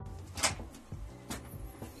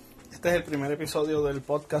Este es el primer episodio del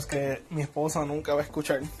podcast que mi esposa nunca va a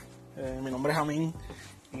escuchar. Mi nombre es Amin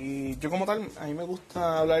y yo como tal, a mí me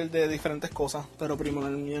gusta hablar de diferentes cosas, pero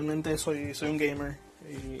primordialmente soy un gamer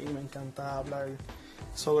y me encanta hablar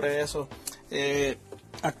sobre eso.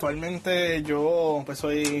 Actualmente yo pues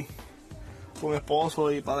soy un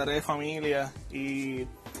esposo y padre de familia y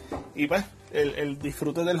pues el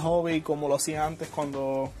disfrute del hobby como lo hacía antes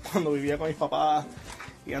cuando vivía con mis papás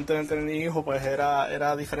y antes de tener hijo, pues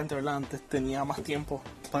era diferente, ¿verdad? Antes tenía más tiempo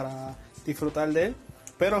para disfrutar de él,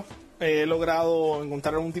 pero he logrado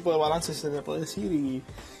encontrar algún tipo de balance, se le puede decir,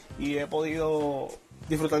 y he podido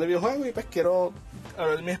disfrutar de videojuegos y pues quiero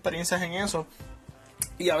hablar de mis experiencias en eso.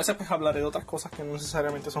 Y a veces pues hablaré de otras cosas que no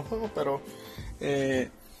necesariamente son juegos, pero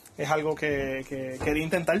es algo que quería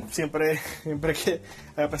intentar. Siempre que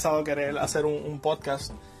había pensado querer hacer un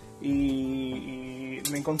podcast y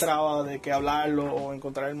me encontraba de qué hablarlo o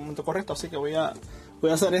encontrar el momento correcto, así que voy a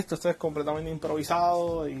hacer esto. Esto es completamente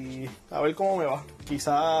improvisado y a ver cómo me va.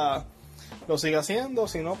 Quizá lo siga haciendo,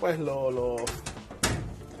 si no pues lo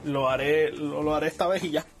haré esta vez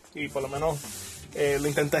y ya, y por lo menos lo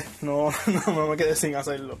intenté, no me quedé sin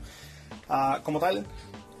hacerlo. Como tal,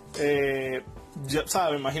 yo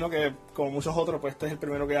me imagino que como muchos otros, pues este es el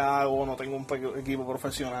primero que hago, no tengo un equipo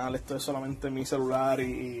profesional, esto es solamente mi celular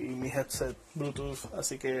y mi headset Bluetooth,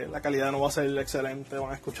 así que la calidad no va a ser excelente,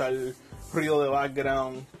 van a escuchar ruido de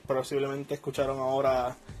background, posiblemente escucharon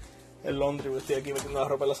ahora el laundry, porque estoy aquí metiendo la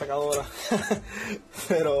ropa en la secadora,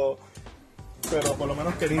 pero por lo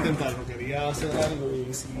menos quería intentarlo, quería hacer algo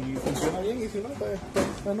y si funciona bien y si no, pues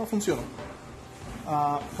no funciona.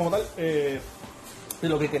 Como tal, de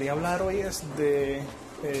lo que quería hablar hoy es de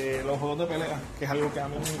los juegos de pelea, que es algo que a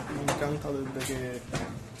mí me encanta desde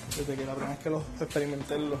que la primera vez que los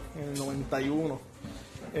experimenté en el 91.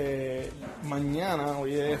 Mañana,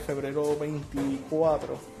 hoy es febrero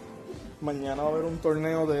 24, mañana va a haber un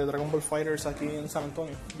torneo de Dragon Ball FighterZ aquí en San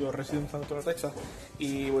Antonio. Yo resido en San Antonio, Texas,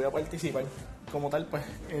 y voy a participar. Como tal, pues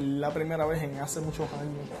es la primera vez en hace muchos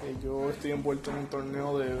años que yo estoy envuelto en un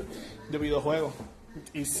torneo de videojuegos.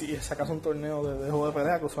 Y si es acaso un torneo de juego de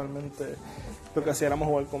pelea, que usualmente lo que hacíamos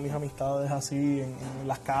jugar con mis amistades así en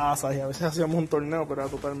las casas, y a veces hacíamos un torneo, pero era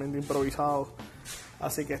totalmente improvisado.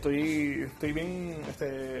 Así que estoy bien,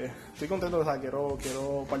 estoy contento, o sea, quiero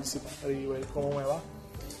participar y ver cómo me va.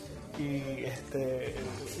 Y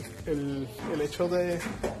el hecho de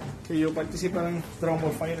que yo participe en Dragon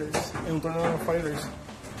Ball FighterZ, en un torneo de Fighters,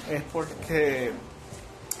 es porque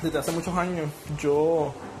desde hace muchos años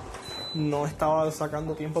yo no estaba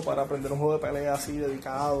sacando tiempo para aprender un juego de pelea así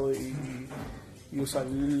dedicado y usar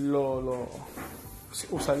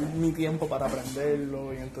mi tiempo para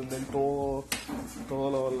aprenderlo y entender todo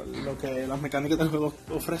lo que las mecánicas del juego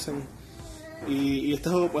ofrecen. Y este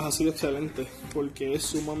juego pues ha sido excelente porque es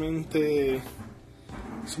sumamente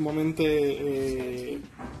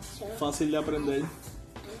fácil de aprender,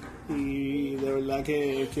 y de verdad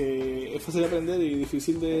que es fácil de aprender y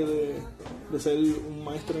difícil de ser un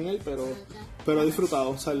maestro en él, pero he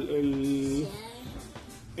disfrutado. O sea, el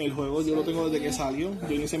juego yo lo tengo desde que salió.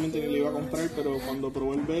 Yo inicialmente lo iba a comprar, pero cuando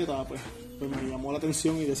probé el beta pues me llamó la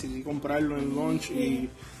atención y decidí comprarlo en el launch y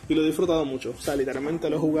lo he disfrutado mucho. O sea, literalmente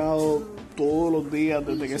lo he jugado todos los días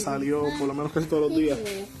desde que salió, por lo menos casi todos los días,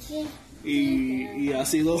 y ha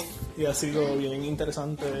sido bien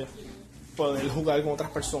interesante poder jugar con otras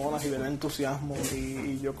personas y ver el entusiasmo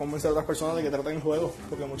y yo convencer a otras personas de que traten el juego,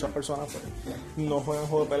 porque muchas personas pues, no juegan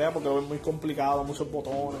juego de pelea porque lo ven muy complicado, muchos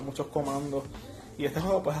botones, muchos comandos, y este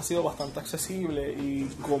juego pues ha sido bastante accesible, y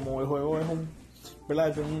como el juego es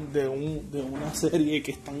 ¿verdad? de una serie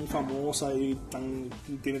que es tan famosa y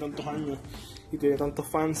tiene tantos años y tiene tantos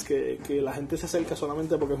fans que la gente se acerca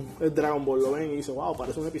solamente porque es Dragon Ball, lo ven y dice wow,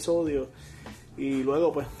 parece un episodio, y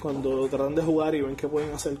luego pues cuando tratan de jugar y ven que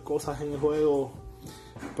pueden hacer cosas en el juego,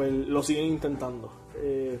 pues lo siguen intentando.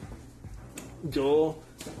 Yo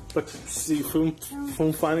pues sí fui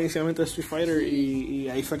un fan inicialmente de Street Fighter y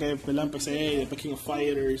ahí fue que, ¿verdad? Empecé, después King of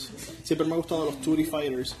Fighters. Siempre me han gustado los 2D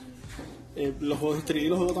Fighters. Los juegos 3D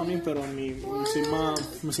los juego también, pero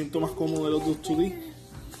me siento más cómodo de los 2D.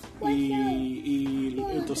 Y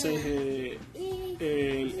entonces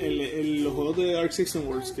los juegos de Arc System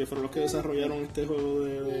Works, que fueron los que desarrollaron este juego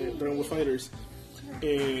de Dragon Ball FighterZ,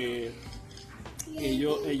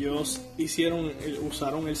 ellos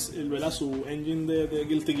usaron su engine de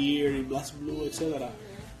Guilty Gear y Blast Blue, etcétera,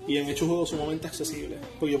 y han hecho juegos sumamente accesibles.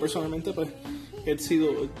 Porque yo personalmente pues he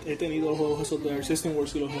tenido los juegos esos de Arc System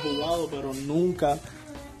Works y los he jugado, pero nunca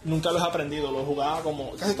nunca los he aprendido, los jugaba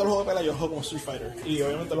como, casi todos los juegos de pelea yo juego como Street Fighter, y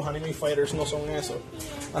obviamente los anime fighters no son eso,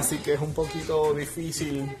 así que es un poquito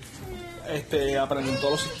difícil aprender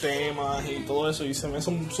todos los sistemas y todo eso, y se me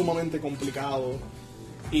hace sumamente complicado.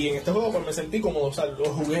 Y en este juego pues me sentí cómodo, o sea, lo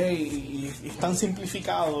jugué y es tan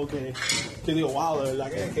simplificado que digo, wow, de verdad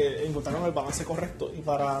que encontraron el balance correcto. Y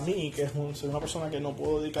para mí, que soy una persona que no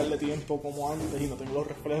puedo dedicarle tiempo como antes y no tengo los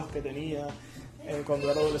reflejos que tenía cuando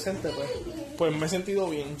era adolescente, pues me he sentido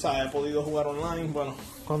bien, o sea, he podido jugar online, bueno,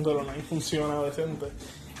 cuando el online funciona decente,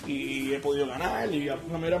 y he podido ganar, y la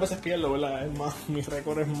mayoría de veces pierdo, ¿verdad? Mi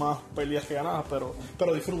récord es más peleas que ganadas, pero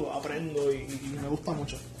disfruto, aprendo y me gusta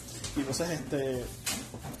mucho. Y entonces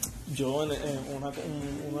yo en una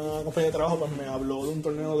compañía de trabajo pues me habló de un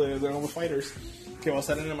torneo de Dragon Ball Fighters que va a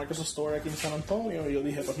ser en el Microsoft Store aquí en San Antonio, y yo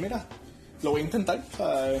dije, pues mira, lo voy a intentar, o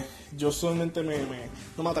sea, yo solamente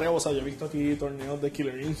no me atrevo, o sea, yo he visto aquí torneos de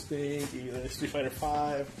Killer Instinct y de Street Fighter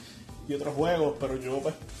V y otros juegos, pero yo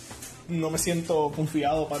pues no me siento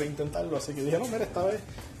confiado para intentarlo, así que dije, no, mira, esta vez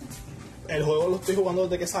el juego lo estoy jugando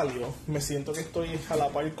desde que salió, me siento que estoy a la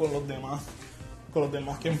par con los demás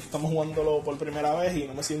que estamos jugándolo por primera vez, y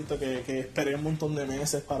no me siento que esperé un montón de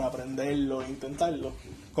meses para aprenderlo e intentarlo,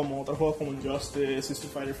 como otros juegos como Injustice,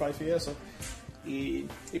 Street Fighter V y eso. Y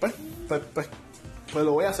pues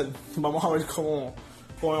lo voy a hacer. Vamos a ver cómo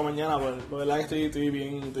va mañana, pues la verdad que estoy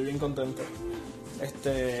bien contento.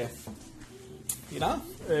 Y nada,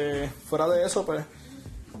 fuera de eso, pues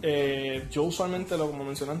yo usualmente, como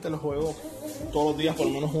mencioné antes, los juego todos los días por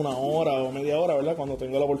lo menos 1 hora o media hora, ¿verdad? Cuando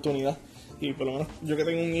tengo la oportunidad. Y por lo menos yo que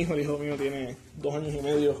tengo un hijo, el hijo mío tiene 2 años y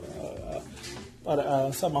medio,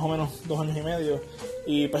 o sea, más o menos 2 años y medio,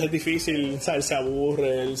 y pues es difícil, o sea, él se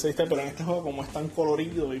aburre, él se distrae, pero en este juego como es tan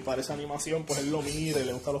colorido y parece animación, pues él lo mira y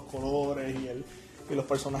le gustan los colores y los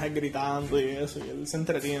personajes gritando y eso, y él se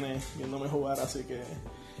entretiene viéndome jugar, así que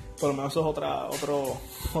por lo menos eso es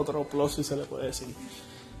otro plus, si se le puede decir.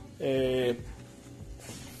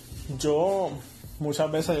 Yo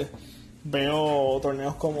muchas veces veo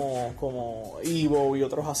torneos como Evo y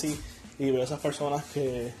otros así, y veo esas personas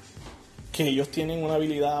que ellos tienen una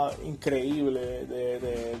habilidad increíble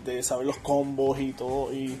de saber los combos y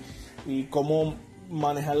todo, y cómo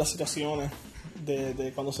manejar las situaciones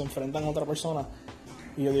de cuando se enfrentan a otra persona.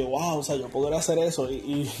 Y yo digo, wow, o sea, yo podré hacer eso,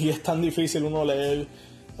 y es tan difícil uno leer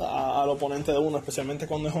al oponente de uno, especialmente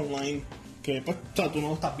cuando es online, que pues, o sea, tú no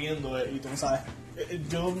lo estás viendo y tú no sabes.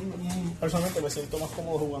 Yo personalmente me siento más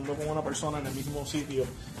cómodo jugando con una persona en el mismo sitio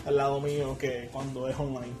al lado mío que cuando es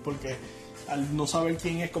online, porque al no saber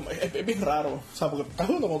quién es bien raro, o sea, porque estás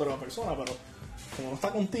jugando contra una persona, pero como no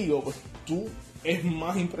está contigo, pues tú es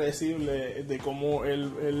más impredecible de cómo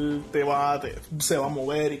él se va a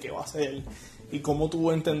mover y qué va a hacer, y cómo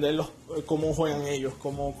tú entender cómo juegan ellos,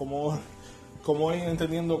 cómo ir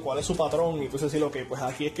entendiendo cuál es su patrón, y entonces decir, ok, pues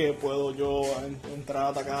aquí es que puedo yo entrar a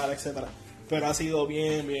atacar, etcétera. Pero ha sido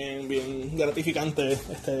bien gratificante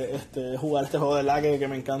jugar este juego, de verdad que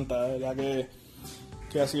me encanta, de verdad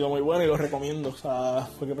que ha sido muy bueno y lo recomiendo. O sea,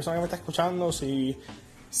 cualquier persona que me está escuchando, si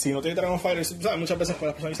no tiene Dragon Fighter, o sea, muchas veces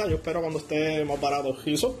puedes personalizar, yo espero cuando esté más barato,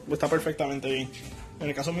 y eso está perfectamente bien. En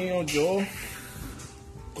el caso mío, yo,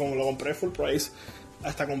 como lo compré full price,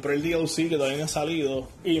 hasta compré el DLC que todavía no ha salido,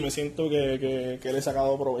 y me siento que le he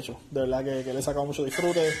sacado provecho, de verdad que le he sacado mucho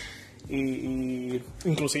disfrute. Y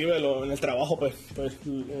inclusive en el trabajo pues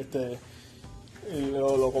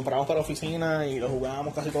lo compramos para la oficina y lo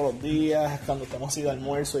jugábamos casi todos los días cuando estamos así de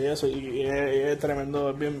almuerzo y eso, y es tremendo,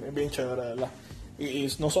 es bien chévere, ¿verdad? Y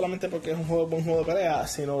no solamente porque es un buen juego de pelea,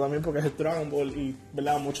 sino también porque es el Dragon Ball, y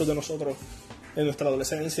 ¿verdad? Muchos de nosotros en nuestra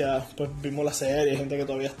adolescencia pues vimos la serie, gente que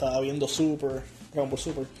todavía está viendo Dragon Ball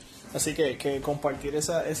Super, así que compartir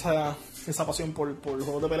esa pasión por el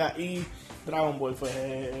juego de pelea y Dragon Ball pues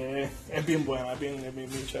es bien buena, es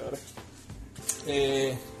bien chévere.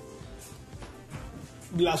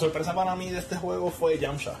 La sorpresa para mí de este juego fue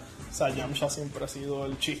Yamcha. O sea, Yamcha siempre ha sido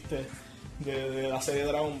el chiste de la serie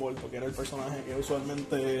Dragon Ball, porque era el personaje que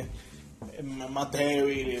usualmente es más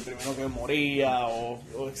débil y el primero que moría o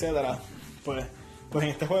etcétera. Pues en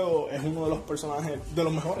este juego es uno de los personajes de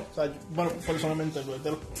los mejores. O sea, bueno, personalmente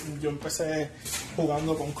yo empecé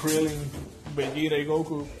jugando con Krillin, Vegeta y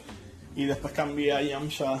Goku, y después cambié a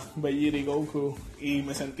Yamcha, Vegeta y Goku, y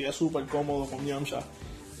me sentía súper cómodo con Yamcha.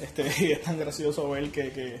 Y es tan gracioso ver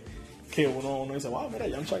que uno dice, wow, mira,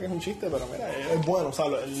 Yamcha que es un chiste, pero mira, es bueno. O sea,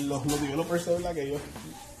 los developers de verdad que ellos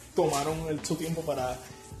tomaron su tiempo para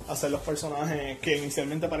hacer los personajes que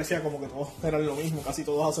inicialmente parecía como que todos eran lo mismo, casi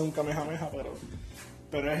todos hacen un Kamehameha,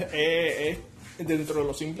 pero es dentro de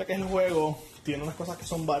lo simple que es el juego, tiene unas cosas que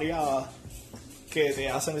son variadas que te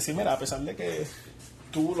hacen decir, mira, a pesar de que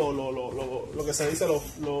tú lo que se dice,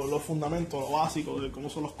 los fundamentos, lo básico de cómo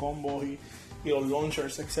son los combos y los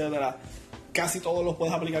launchers, etcétera, casi todos los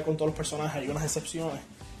puedes aplicar con todos los personajes. Hay unas excepciones,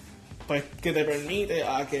 pues, que te permite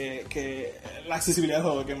a que la accesibilidad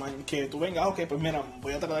del juego, que tú vengas, ok, pues mira,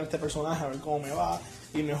 voy a tratar a este personaje a ver cómo me va,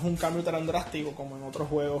 y no es un cambio tan drástico como en otros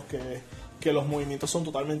juegos que los movimientos son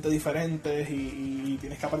totalmente diferentes y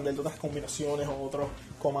tienes que aprender otras combinaciones o otros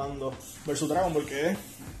comandos. Versus Dragon Ball, que es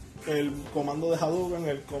el comando de Hadouken,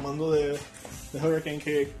 el comando de Hurricane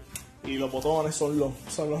Kick, y los botones son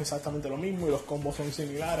los exactamente lo mismo, y los combos son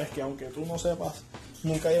similares, que aunque tú no sepas,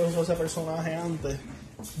 nunca hayas usado ese personaje antes,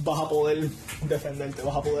 vas a poder defenderte,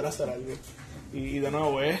 vas a poder hacer algo. Y de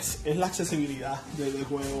nuevo es la accesibilidad del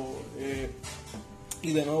juego,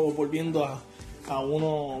 y de nuevo volviendo a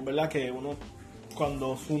uno, ¿verdad? Que uno,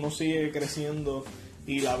 cuando uno sigue creciendo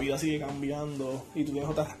y la vida sigue cambiando y tú tienes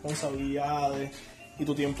otras responsabilidades y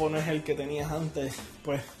tu tiempo no es el que tenías antes,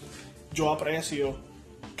 pues yo aprecio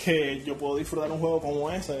que yo puedo disfrutar un juego como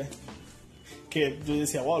ese, que yo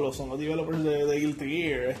decía, wow, son los developers de Guilty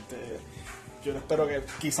Gear, yo espero que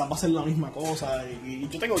quizás va a ser la misma cosa, y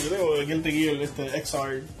yo tengo Guilty Gear,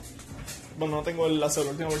 XR, bueno, no tengo la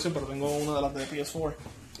última versión, pero tengo una de las de PS4,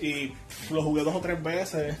 y lo jugué 2 o 3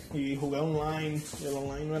 veces, y jugué online, y el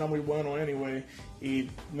online no era muy bueno anyway, y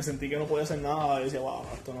me sentí que no podía hacer nada, y decía, wow,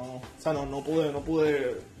 esto no, o sea, no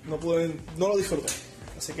lo disfruté,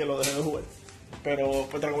 así que lo dejé de jugar. Pero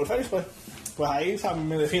pues Dragon Ball FighterZ, pues ahí, o sea,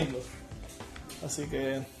 me defiendo. Así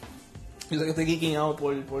que yo sé que estoy geeking out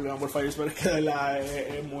por Dragon Ball FighterZ, pero es que de verdad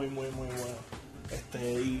es muy, muy, muy bueno.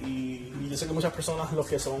 Y yo sé que muchas personas, los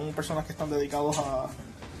que son personas que están dedicados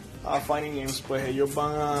a fighting games, pues ellos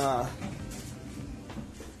van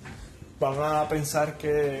a pensar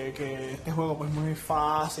que este juego pues es muy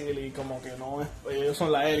fácil y como que no es, ellos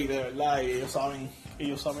son la élite, ¿verdad? Y ellos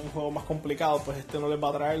saben juegos más complicados, pues no les va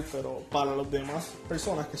a traer, pero para las demás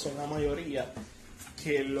personas, que son la mayoría,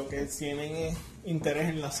 que lo que tienen es interés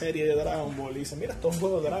en la serie de Dragon Ball y dicen, mira, esto es un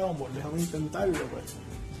juego de Dragon Ball, déjame intentarlo, pues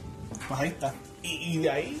ahí está. Y de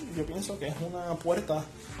ahí yo pienso que es una puerta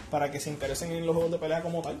para que se interesen en los juegos de pelea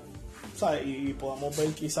como tal, ¿sabes? Y podamos ver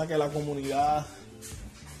quizá que la comunidad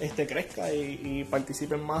crezca y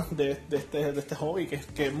participen más de este hobby,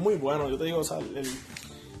 que es muy bueno. Yo te digo, o sea,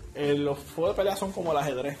 los juegos de pelea son como el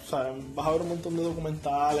ajedrez, o sea, vas a ver un montón de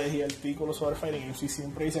documentales y artículos sobre fighting games y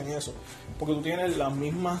siempre dicen eso, porque tú tienes las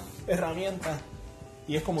mismas herramientas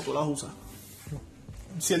y es como tú las usas.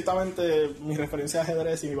 Ciertamente mi referencia a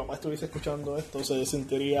ajedrez, si mi papá estuviese escuchando esto, se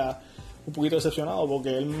sentiría un poquito decepcionado, porque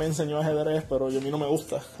él me enseñó ajedrez, pero a mí no me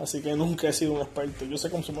gusta, así que nunca he sido un experto. Yo sé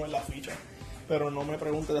cómo se mueven las fichas, pero no me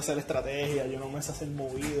preguntes de hacer estrategia, yo no me sé hacer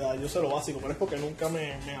movida, yo sé lo básico, pero es porque nunca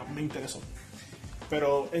me interesó.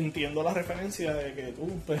 Pero entiendo la referencia de que tú,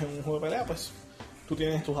 pues en un juego de pelea, pues tú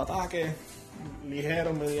tienes tus ataques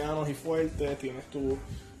ligeros, medianos y fuertes, tienes tus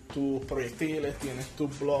proyectiles, tienes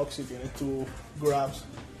tus blocks y tienes tus grabs,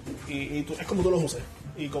 y es como tú los uses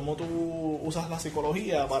y como tú usas la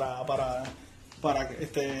psicología para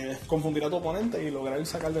confundir a tu oponente y lograr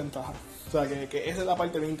sacar ventaja. O sea, que esa es la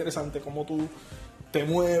parte bien interesante, cómo tú te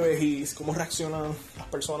mueves y cómo reaccionan las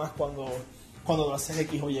personas cuando haces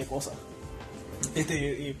X o Y cosas.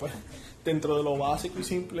 Y pues dentro de lo básico y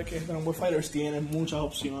simple que es Dragon Ball FighterZ, tienes muchas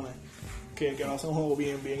opciones que lo hacen un juego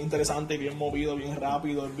bien interesante, bien movido, bien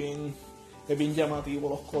rápido, es bien llamativo,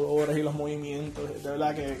 los colores y los movimientos, de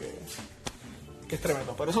verdad que es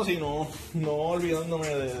tremendo. Pero eso sí, no olvidándome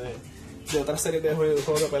de otras series de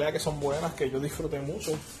juegos de pelea que son buenas, que yo disfruté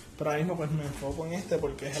mucho, pero ahora mismo pues me enfoco en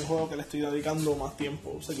porque es el juego que le estoy dedicando más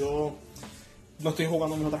tiempo. O sea, yo no estoy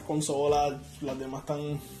jugando en mis otras consolas, las demás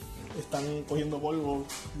están cogiendo polvo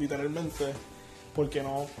literalmente porque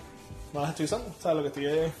no las estoy usando. O sea, lo que estoy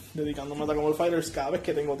es dedicándome a Dragon Ball FighterZ cada vez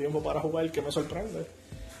que tengo tiempo para jugar, que me sorprende,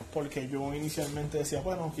 porque yo inicialmente decía,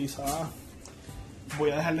 bueno, quizás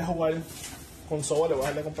voy a dejar de jugar consola, voy a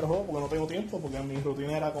dejar de comprar juegos porque no tengo tiempo, porque mi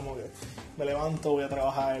rutina era como que me levanto, voy a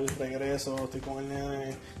trabajar, regreso, estoy con el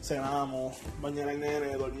nene, cenamos, bañar al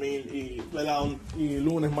nene, dormir y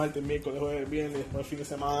lunes, martes, miércoles, jueves, viernes, después fin de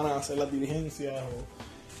semana hacer las diligencias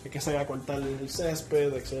o que se vaya a cortar el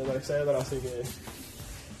césped, etcétera, así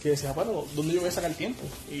que decía, bueno, ¿dónde yo voy a sacar tiempo?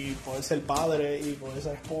 Y poder ser padre y poder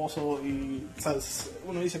ser esposo y, o sea,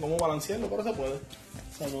 uno dice, ¿cómo balancearlo? Pero se puede.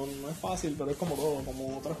 O sea, no es fácil, pero es como todo,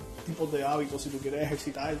 como otros tipos de hábitos. Si tú quieres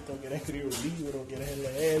ejercitarte, o quieres escribir un libro, quieres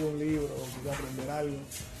leer un libro, o quieres aprender algo,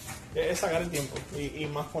 es sacar el tiempo, y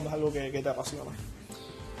más cuando es algo que te apasiona.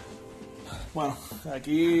 Bueno,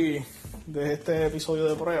 aquí, de este episodio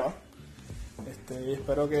de prueba,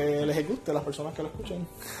 Espero que les guste a las personas que lo escuchen.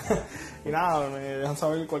 Y nada, me dejan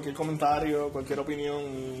saber cualquier comentario, cualquier opinión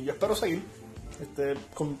y yo espero seguir.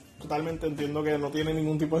 Totalmente entiendo que no tiene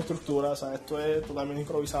ningún tipo de estructura, o sea, esto es totalmente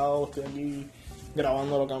improvisado, estoy aquí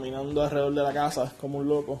grabándolo, caminando alrededor de la casa como un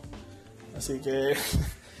loco. Así que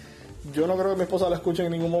yo no creo que mi esposa lo escuche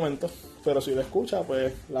en ningún momento, pero si lo escucha,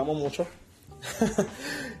 pues la amo mucho.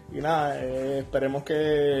 Y nada, esperemos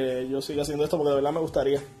que yo siga haciendo esto porque de verdad me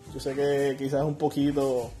gustaría. Yo sé que quizás es un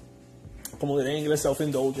poquito, como diría en inglés,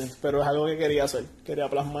 self-indulgent, pero es algo que quería hacer. Quería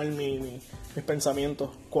plasmar mis pensamientos,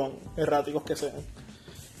 cuán erráticos que sean.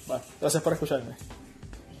 Bueno, gracias por escucharme.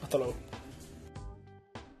 Hasta luego.